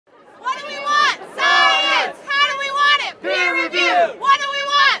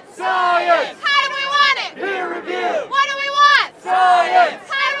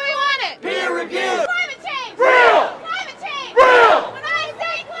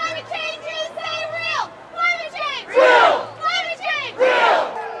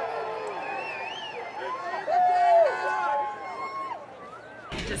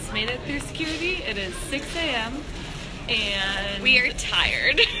6 a.m. and we are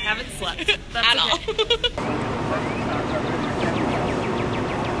tired. Haven't slept. That's At all.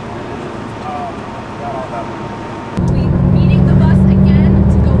 Meeting the bus again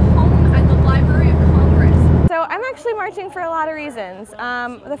to go home at the Library of Congress. So I'm actually marching for a lot of reasons.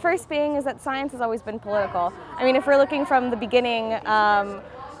 The first being is that science has always been political. I mean, if we're looking from the beginning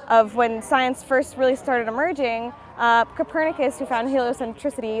of when science first really started emerging, Copernicus, who found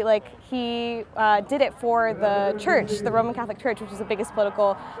heliocentricity, he did it for the church, the Roman Catholic Church, which was the biggest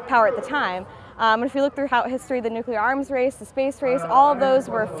political power at the time. And if you look throughout history, the nuclear arms race, the space race, all of those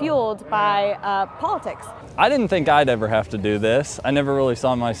were fueled by politics. I didn't think I'd ever have to do this. I never really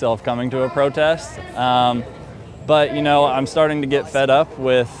saw myself coming to a protest. But you know, I'm starting to get fed up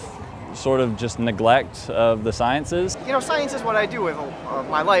with sort of just neglect of the sciences. You know, science is what I do with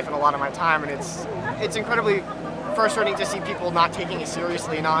my life and a lot of my time, and it's incredibly frustrating to see people not taking it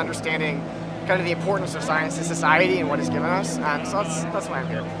seriously, not understanding kind of the importance of science to society and what it's given us, and so that's why I'm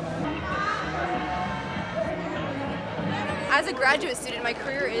here. As a graduate student, my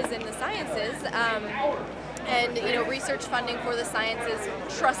career is in the sciences, and you know, research funding for the sciences,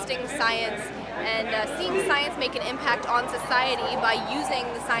 trusting science, and seeing science make an impact on society by using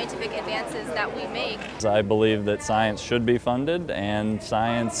the scientific advances that we make. I believe that science should be funded, and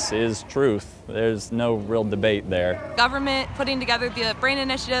science is truth. There's no real debate there. Government putting together the Brain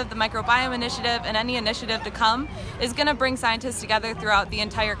Initiative, the Microbiome Initiative, and any initiative to come is going to bring scientists together throughout the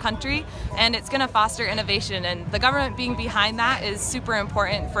entire country, and it's going to foster innovation, and the government being behind that is super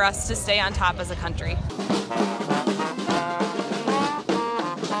important for us to stay on top as a country.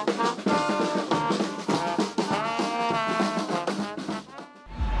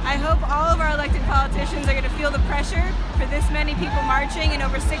 I hope all of our elected politicians are going to feel the pressure for this many people marching in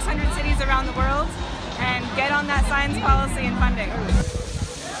over 600 cities around the world and get on that science policy and funding.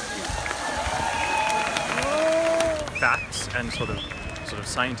 Facts and sort of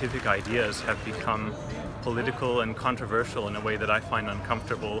scientific ideas have become political and controversial in a way that I find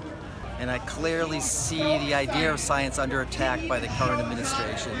uncomfortable. And I clearly see the idea of science under attack by the current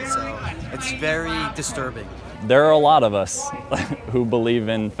administration, so it's very disturbing. There are a lot of us who believe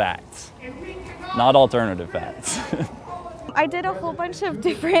in facts, not alternative facts. I did a whole bunch of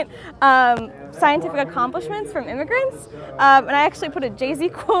different scientific accomplishments from immigrants, and I actually put a Jay-Z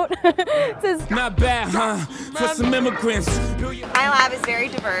quote. It says, "Not bad, huh, for some immigrants." My lab is very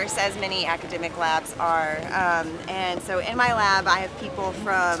diverse, as many academic labs are, and so in my lab I have people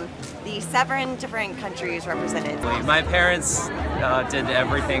from the 7 different countries represented. My parents did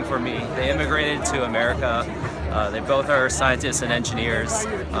everything for me. They immigrated to America. They both are scientists and engineers,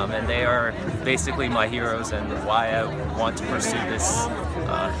 and they are basically my heroes and why I want to pursue this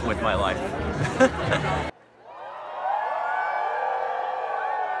with my life.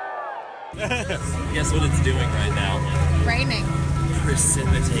 Guess what it's doing right now? Raining.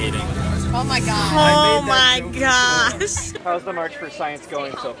 Precipitating. Oh my god. Oh my gosh. How's the March for Science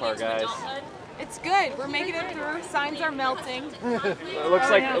going so far, guys? It's good. We're making it through. Signs are melting. It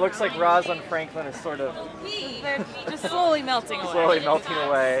looks like Rosalind Franklin is sort of They're just slowly melting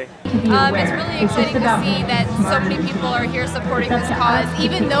away. It's really exciting to see that so many people are here supporting this cause,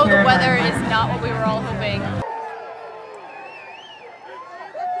 even though the weather is not what we were all hoping.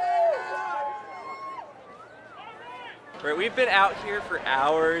 Right, we've been out here for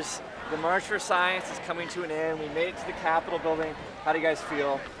hours. The March for Science is coming to an end. We made it to the Capitol building. How do you guys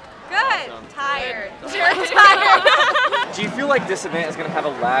feel? Good. Awesome. Tired. Sure, tired. Do you feel like this event is going to have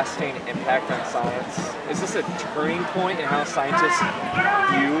a lasting impact on science? Is this a turning point in how scientists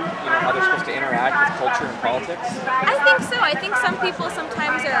view, how they're supposed to interact with culture and politics? I think so. I think some people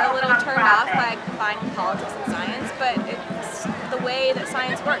sometimes are a little turned off by combining politics and science, but it's the way that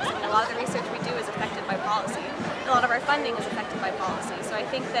science works. I mean, a lot of the research we do is affected by policy. A lot of our funding is affected by policy. So I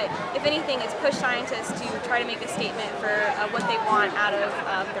think that, if anything, it's pushed scientists to try to make a statement for what they want out of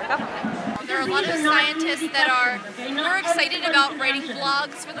their government. There are a lot of scientists that are more excited about writing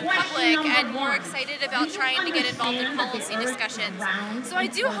blogs for the public and more excited about trying to get involved in policy discussions. So I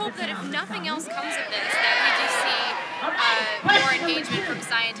do hope that if nothing else comes of this, that we do see more engagement from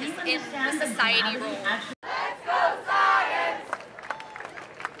scientists in the society role.